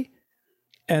strangely.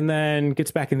 and then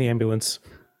gets back in the ambulance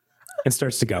and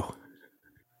starts to go.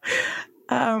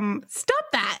 Stop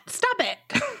that. Stop it.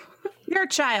 You're a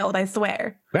child, I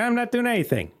swear. I'm not doing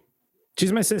anything.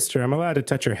 She's my sister. I'm allowed to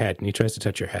touch her head. And he tries to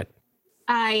touch her head.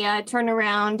 I turn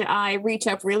around. I reach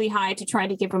up really high to try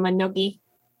to give him a noogie.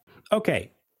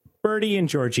 Okay. Birdie and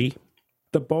Georgie,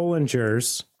 the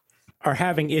Bollingers, are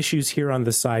having issues here on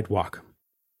the sidewalk.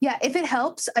 Yeah, if it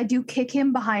helps, I do kick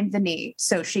him behind the knee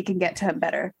so she can get to him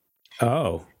better.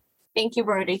 Oh. Thank you,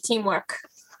 Birdie. Teamwork.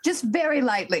 Just very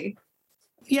lightly.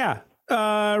 Yeah.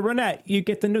 Renette, you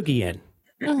get the noogie in.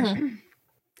 Mm-hmm.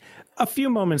 A few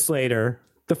moments later,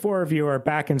 the four of you are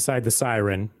back inside the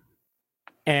siren.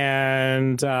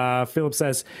 And Philip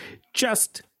says,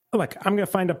 just, look, I'm going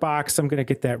to find a box. I'm going to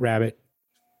get that rabbit.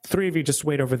 Three of you just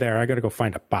wait over there. I got to go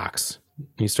find a box. And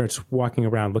he starts walking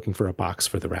around looking for a box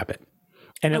for the rabbit.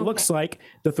 And it looks like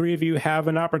the three of you have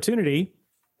an opportunity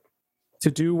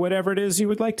to do whatever it is you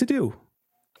would like to do.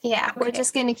 Yeah, we're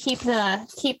just gonna keep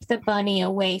the bunny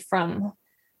away from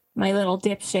my little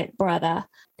dipshit brother.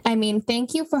 I mean,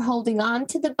 thank you for holding on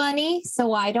to the bunny,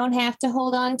 so I don't have to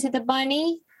hold on to the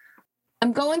bunny.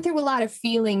 I'm going through a lot of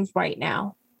feelings right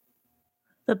now.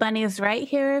 The bunny is right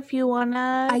here if you want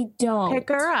to pick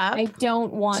her up. I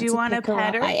don't want to. Do you want to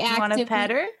pet her? Do you want to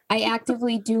pet her? I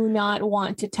actively do not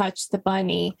want to touch the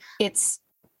bunny. It's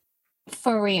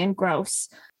furry and gross.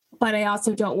 But I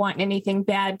also don't want anything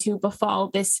bad to befall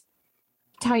this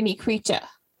tiny creature.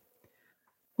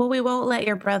 Well, we won't let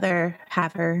your brother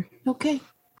have her. Okay.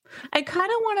 I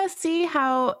kind of want to see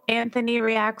how Anthony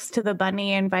reacts to the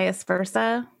bunny and vice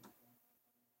versa.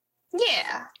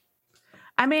 Yeah.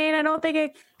 I mean, I don't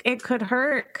think it could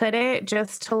hurt, could it?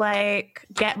 Just to like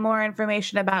get more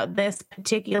information about this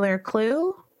particular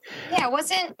clue. Yeah,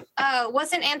 wasn't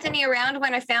Anthony around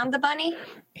when I found the bunny?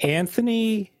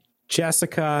 Anthony,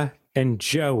 Jessica, and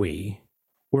Joey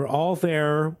were all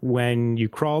there when you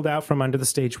crawled out from under the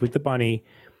stage with the bunny,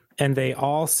 and they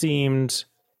all seemed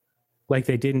like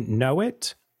they didn't know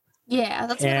it. Yeah,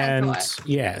 that's what I thought.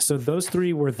 Yeah, so those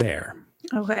three were there.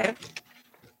 Okay.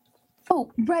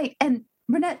 Oh, right. And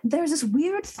Renette, there's this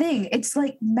weird thing. It's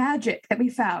like magic that we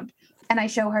found. And I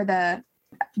show her the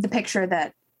picture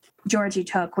that Georgie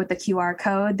took with the QR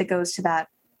code that goes to that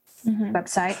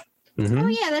website. Mm-hmm. Oh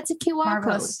yeah, that's a QR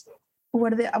Marvelous. code. What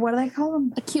do they call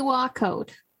them? A QR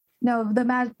code. No, the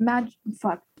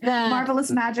The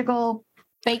marvelous magical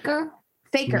faker.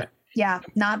 Yeah,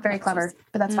 not very clever,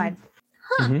 but that's fine.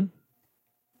 Huh. Mm-hmm.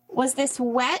 Was this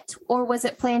wet or was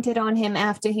it planted on him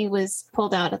after he was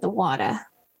pulled out of the water?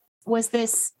 Was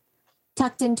this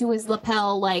tucked into his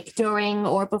lapel like during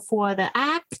or before the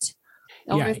act?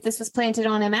 Or if this was planted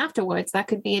on him afterwards, that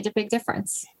could be a big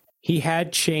difference. He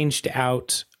had changed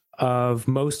out of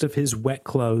most of his wet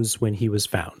clothes when he was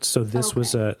found. So this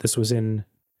was in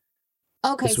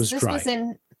Okay, this was so this dry. was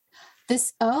in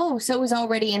this. Oh, so it was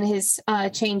already in his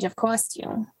change of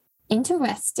costume.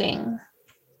 Interesting.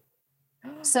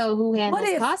 So who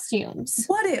handles costumes?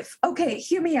 What if? Okay,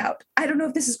 hear me out. I don't know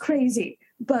if this is crazy,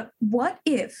 but what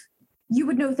if you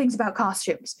would know things about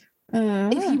costumes?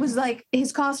 If he was like,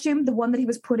 his costume, the one that he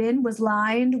was put in was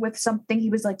lined with something he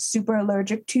was like super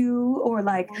allergic to, or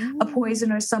like a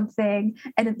poison or something,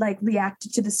 and it like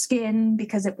reacted to the skin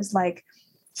because it was like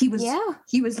he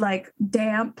was like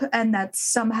damp, and that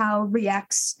somehow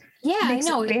reacts. Yeah, I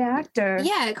know. React or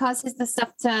Yeah, it causes the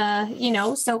stuff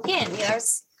to soak in.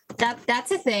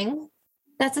 That's a thing.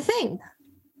 That's a thing.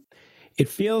 It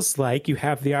feels like you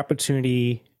have the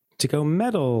opportunity to go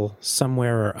meddle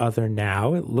somewhere or other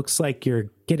now. It looks like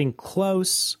you're getting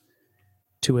close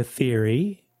to a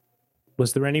theory.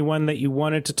 Was there anyone that you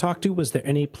wanted to talk to? Was there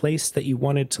any place that you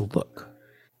wanted to look?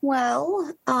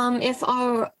 Well, if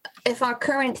our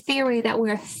current theory that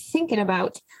we're thinking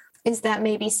about is that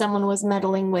maybe someone was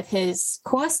meddling with his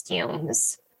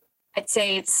costumes, I'd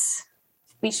say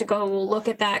we should go look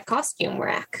at that costume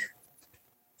rack.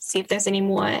 See if there's any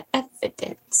more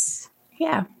evidence.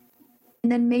 Yeah.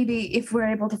 And then maybe if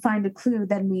we're able to find a clue,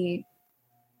 then we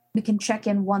can check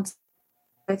in once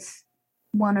with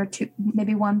one or two,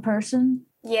 maybe one person.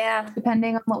 Yeah.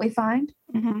 Depending on what we find.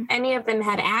 Mm-hmm. Any of them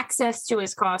had access to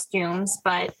his costumes,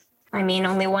 but I mean,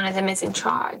 only one of them is in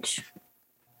charge.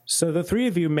 So the three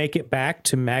of you make it back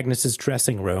to Magnus's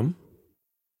dressing room.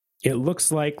 It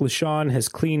looks like LaShawn has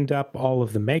cleaned up all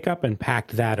of the makeup and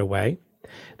packed that away.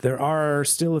 There are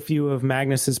still a few of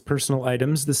Magnus's personal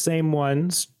items, the same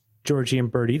ones, Georgie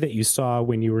and Birdie, that you saw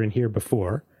when you were in here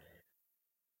before.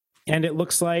 And it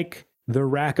looks like the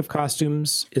rack of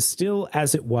costumes is still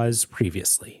as it was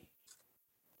previously.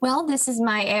 Well, this is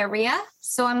my area,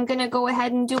 so I'm going to go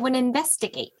ahead and do an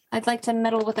investigate. I'd like to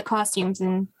meddle with the costumes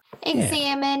and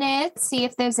examine it, see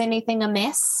if there's anything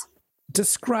amiss.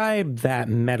 Describe that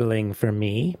meddling for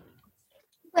me.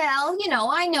 Well,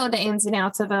 I know the ins and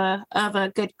outs of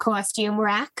a good costume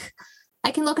rack.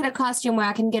 I can look at a costume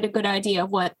rack and get a good idea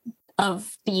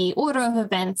of the order of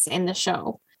events in the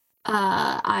show.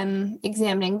 I'm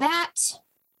examining that,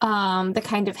 the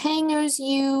kind of hangers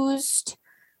used,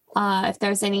 if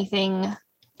there's anything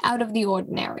out of the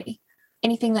ordinary,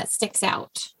 anything that sticks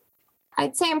out.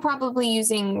 I'd say I'm probably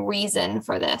using reason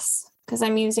for this because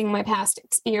I'm using my past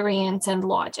experience and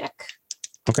logic.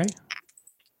 Okay.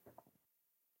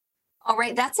 All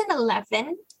right, that's an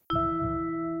 11.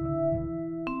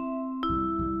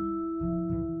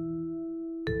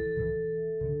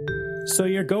 So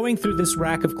you're going through this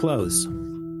rack of clothes.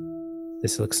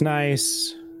 This looks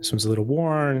nice. This one's a little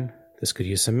worn. This could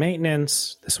use some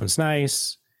maintenance. This one's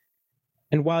nice.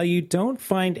 And while you don't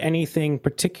find anything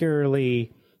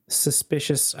particularly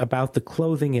suspicious about the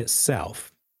clothing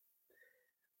itself,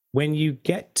 when you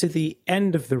get to the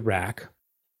end of the rack,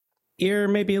 you're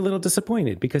maybe a little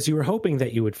disappointed because you were hoping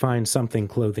that you would find something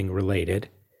clothing related,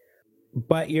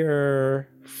 but your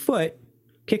foot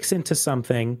kicks into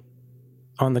something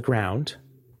on the ground,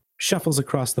 shuffles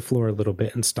across the floor a little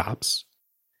bit and stops.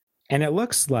 And it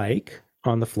looks like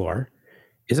on the floor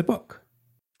is a book.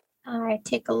 All right,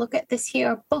 take a look at this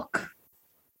here book.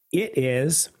 It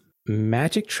is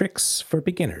Magic Tricks for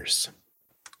Beginners.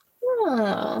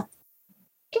 Oh,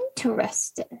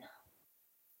 interesting.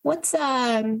 What's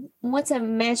a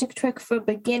magic trick for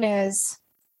beginners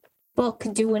book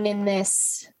doing in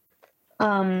this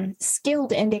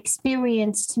skilled and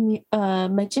experienced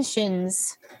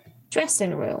magician's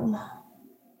dressing room?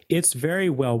 It's very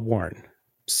well worn.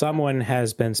 Someone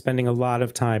has been spending a lot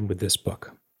of time with this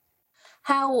book.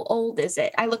 How old is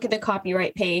it? I look at the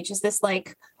copyright page. Is this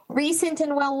like recent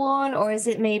and well worn, or is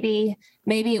it maybe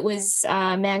it was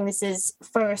Magnus's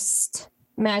first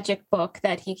magic book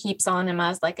that he keeps on him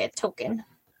as like a token?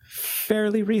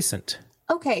 Fairly recent.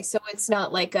 Okay, so it's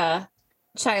not like a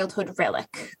childhood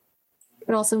relic.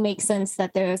 It also makes sense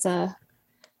that there's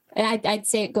I'd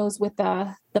say it goes with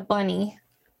the bunny.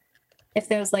 If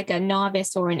there's like a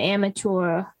novice or an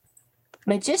amateur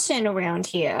magician around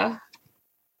here,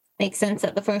 makes sense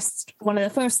that one of the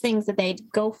first things that they'd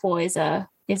go for is a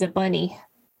bunny.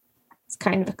 It's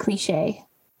kind of a cliche.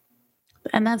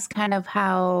 And that's kind of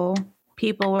how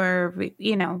people were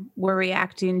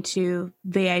reacting to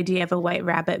the idea of a white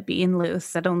rabbit being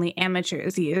loose, that only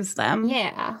amateurs use them.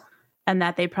 Yeah. And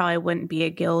that they probably wouldn't be a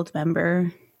guild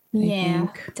member. I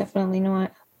think. Definitely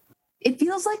not. It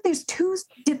feels like there's two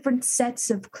different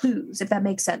sets of clues, if that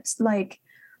makes sense. Like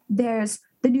there's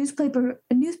the newspaper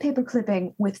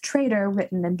clipping with trader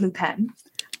written in blue pen,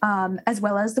 as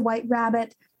well as the white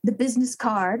rabbit, the business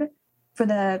card for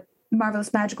the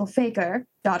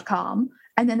marvelousmagicalfaker.com,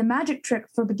 and then the magic trick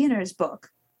for beginners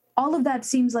book. All of that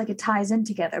seems like it ties in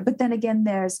together. But then again,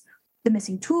 there's the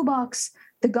missing toolbox,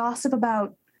 the gossip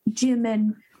about Jim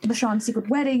and LaShawn's secret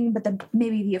wedding, but then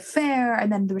maybe the affair,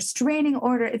 and then the restraining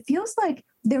order. It feels like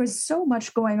there is so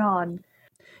much going on.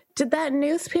 Did that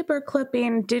newspaper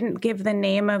clipping didn't give the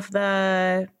name of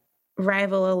the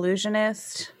rival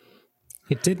illusionist?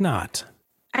 It did not.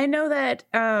 I know that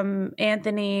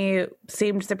Anthony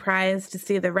seemed surprised to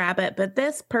see the rabbit, but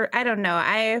I don't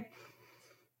know.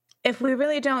 If we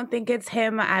really don't think it's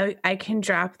him, I can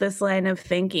drop this line of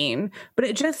thinking. But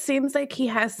it just seems like he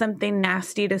has something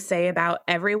nasty to say about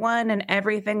everyone, and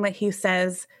everything that he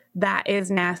says that is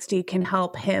nasty can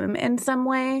help him in some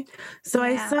way. So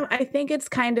yeah. I think it's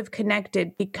kind of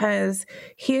connected because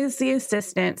he is the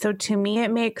assistant. So to me,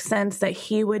 it makes sense that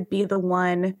he would be the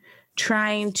one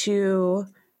trying to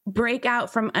break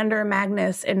out from under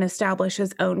Magnus and establish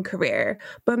his own career.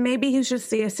 But maybe he's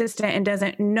just the assistant and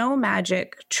doesn't know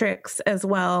magic tricks as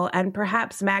well. And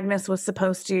perhaps Magnus was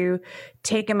supposed to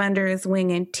take him under his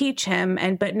wing and teach him,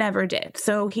 but never did.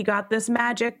 So he got this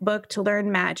magic book to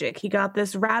learn magic. He got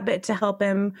this rabbit to help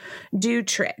him do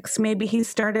tricks. Maybe he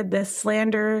started this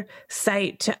slander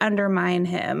site to undermine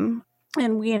him.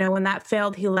 And, when that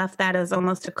failed, he left that as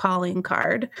almost a calling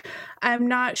card. I'm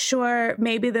not sure.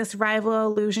 Maybe this rival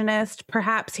illusionist,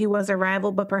 perhaps he was a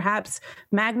rival, but perhaps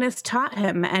Magnus taught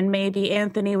him. And maybe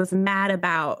Anthony was mad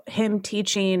about him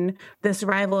teaching this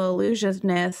rival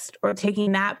illusionist or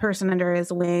taking that person under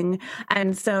his wing.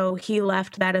 And so he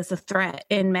left that as a threat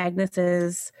in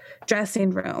Magnus's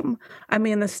dressing room. I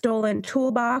mean, the stolen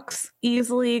toolbox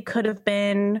easily could have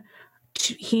been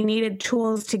he needed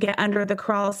tools to get under the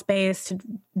crawl space to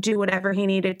do whatever he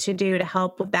needed to do to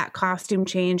help with that costume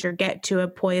change or get to a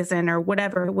poison or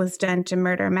whatever was done to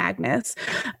murder Magnus.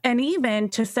 And even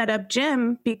to set up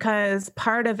Jim, because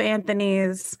part of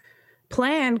Anthony's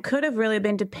plan could have really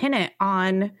been dependent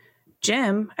on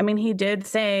Jim. I mean, he did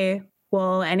say,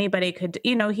 well, anybody could,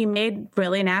 he made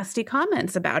really nasty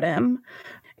comments about him.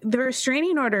 The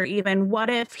restraining order, even, what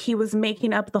if he was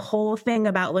making up the whole thing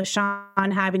about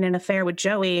LaShawn having an affair with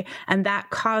Joey, and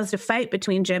that caused a fight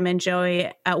between Jim and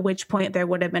Joey, at which point there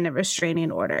would have been a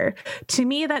restraining order? To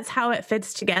me, that's how it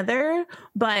fits together.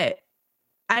 But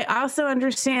I also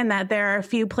understand that there are a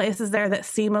few places there that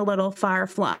seem a little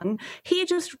far-flung. He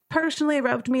just personally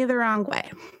rubbed me the wrong way.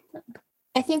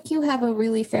 I think you have a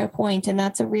really fair point, and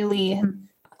that's a really...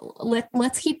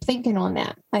 Let's keep thinking on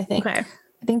that, I think. Okay.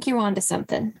 I think you're onto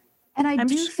something. And I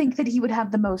do think that he would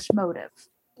have the most motive.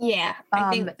 Yeah. I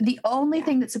think the only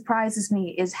thing that surprises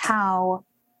me is how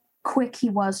quick he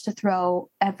was to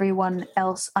throw everyone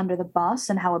else under the bus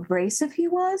and how abrasive he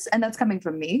was. And that's coming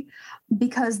from me,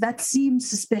 because that seems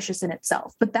suspicious in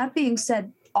itself. But that being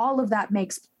said, all of that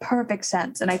makes perfect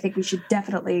sense. And I think we should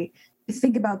definitely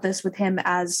think about this with him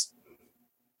as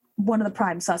one of the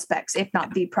prime suspects, if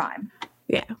not the prime.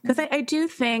 Yeah, because I do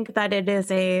think that it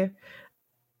is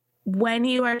when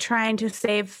you are trying to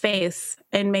save face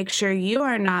and make sure you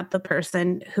are not the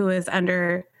person who is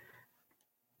under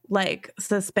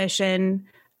suspicion,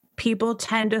 people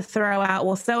tend to throw out,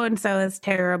 well, so-and-so is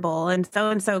terrible and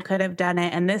so-and-so could have done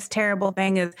it. And this terrible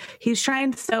thing is he's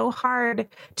trying so hard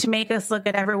to make us look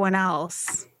at everyone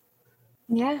else.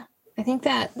 Yeah, I think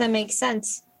that makes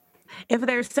sense. If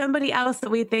there's somebody else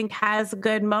that we think has a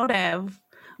good motive,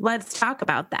 let's talk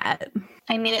about that.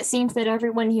 I mean, it seems that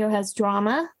everyone here has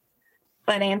drama,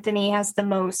 but Anthony has the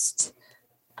most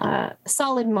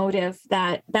solid motive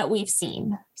that we've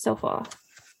seen so far.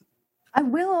 I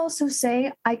will also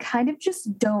say I kind of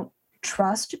just don't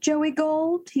trust Joey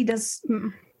Gold. He does.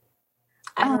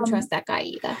 I don't trust that guy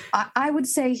either. I would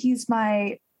say he's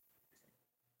I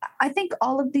think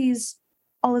all of these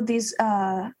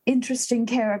interesting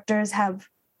characters have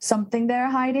something they're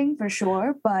hiding for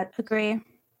sure. But agree.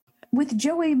 With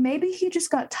Joey, maybe he just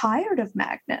got tired of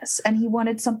Magnus and he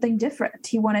wanted something different.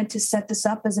 He wanted to set this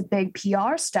up as a big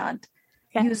PR stunt,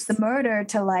 use the murder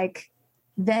to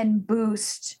then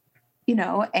boost,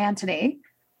 Anthony,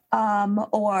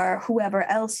 or whoever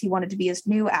else he wanted to be his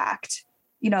new act,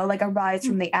 like a rise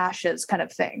from the ashes kind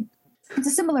of thing. It's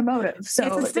a similar motive. So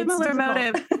it's a similar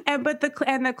motive, but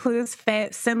the clues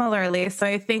fit similarly. So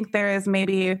I think there is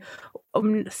maybe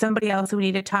somebody else we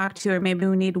need to talk to, or maybe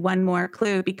we need one more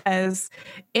clue, because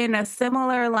in a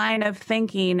similar line of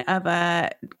thinking of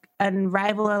a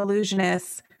rival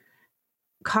illusionist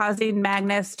causing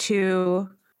Magnus to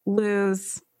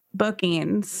lose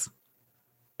bookings,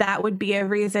 that would be a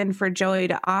reason for Joey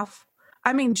to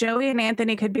Joey and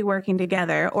Anthony could be working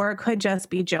together, or it could just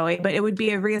be Joey, but it would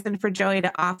be a reason for Joey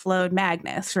to offload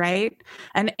Magnus, right?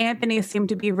 And Anthony seemed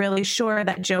to be really sure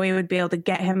that Joey would be able to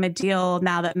get him a deal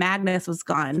now that Magnus was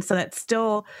gone. So that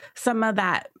still some of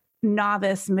that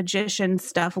novice magician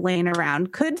stuff laying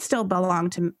around could still belong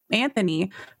to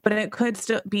Anthony, but it could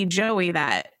still be Joey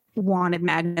that wanted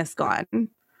Magnus gone.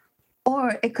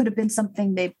 Or it could have been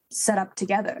something they set up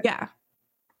together. Yeah.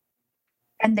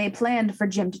 And they planned for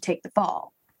Jim to take the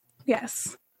fall.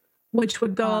 Yes. Which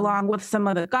would go along with some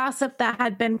of the gossip that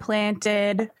had been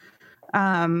planted.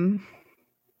 The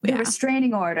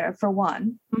restraining order, for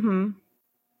one. Mm-hmm.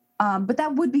 But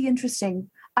that would be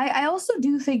interesting. I also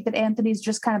do think that Anthony's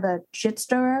just kind of a shit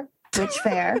stirrer, which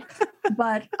fair.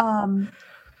 But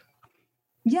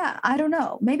yeah, I don't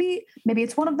know. Maybe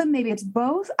it's one of them. Maybe it's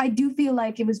both. I do feel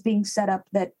like it was being set up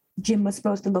that Jim was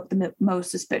supposed to look the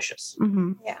most suspicious.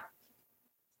 Mm-hmm. Yeah.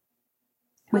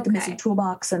 With the missing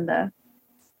toolbox and the...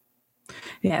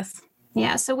 Yes.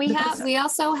 Yeah, so we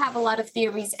also have a lot of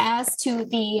theories as to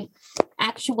the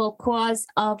actual cause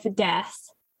of death,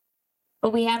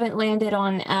 but we haven't landed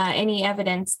on any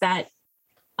evidence that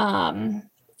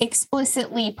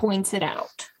explicitly points it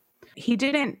out. He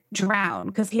didn't drown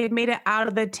because he had made it out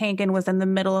of the tank and was in the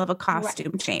middle of a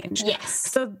costume change.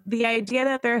 Yes. So the idea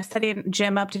that they're setting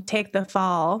Jim up to take the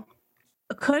fall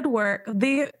could work.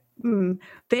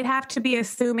 They'd have to be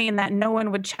assuming that no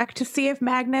one would check to see if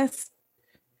Magnus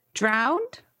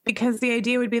drowned, because the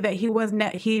idea would be that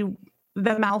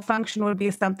the malfunction would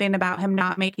be something about him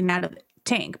not making it out of the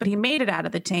tank, but he made it out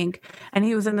of the tank and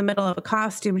he was in the middle of a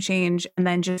costume change and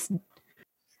then just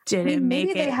didn't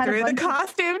make it through the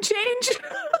costume change.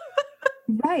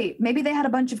 Right. Maybe they had a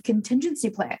bunch of contingency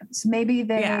plans. Maybe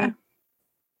the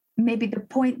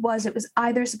point was it was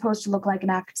either supposed to look like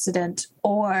an accident,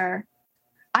 or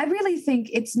I really think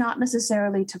it's not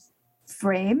necessarily to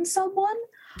frame someone.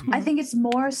 Mm-hmm. I think it's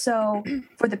more so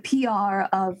for the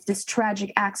PR of this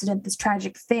tragic accident, this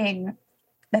tragic thing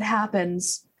that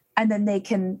happens, and then they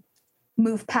can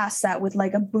move past that with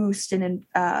like a boost in,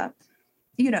 a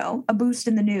boost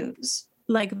in the news.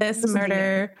 Like this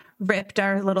murder ripped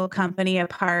our little company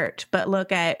apart, but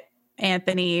look at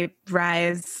Anthony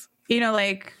rise,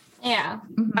 like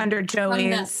under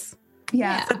Joey's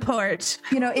support.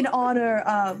 In honor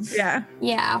of.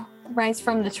 Yeah. Rise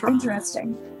from the trough.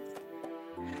 Interesting.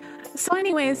 So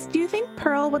anyways, do you think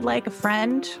Pearl would like a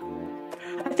friend?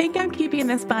 I think I'm keeping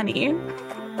this bunny.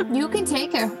 You can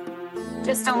take her.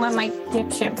 Just don't let my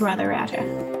dipshit brother at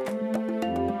her.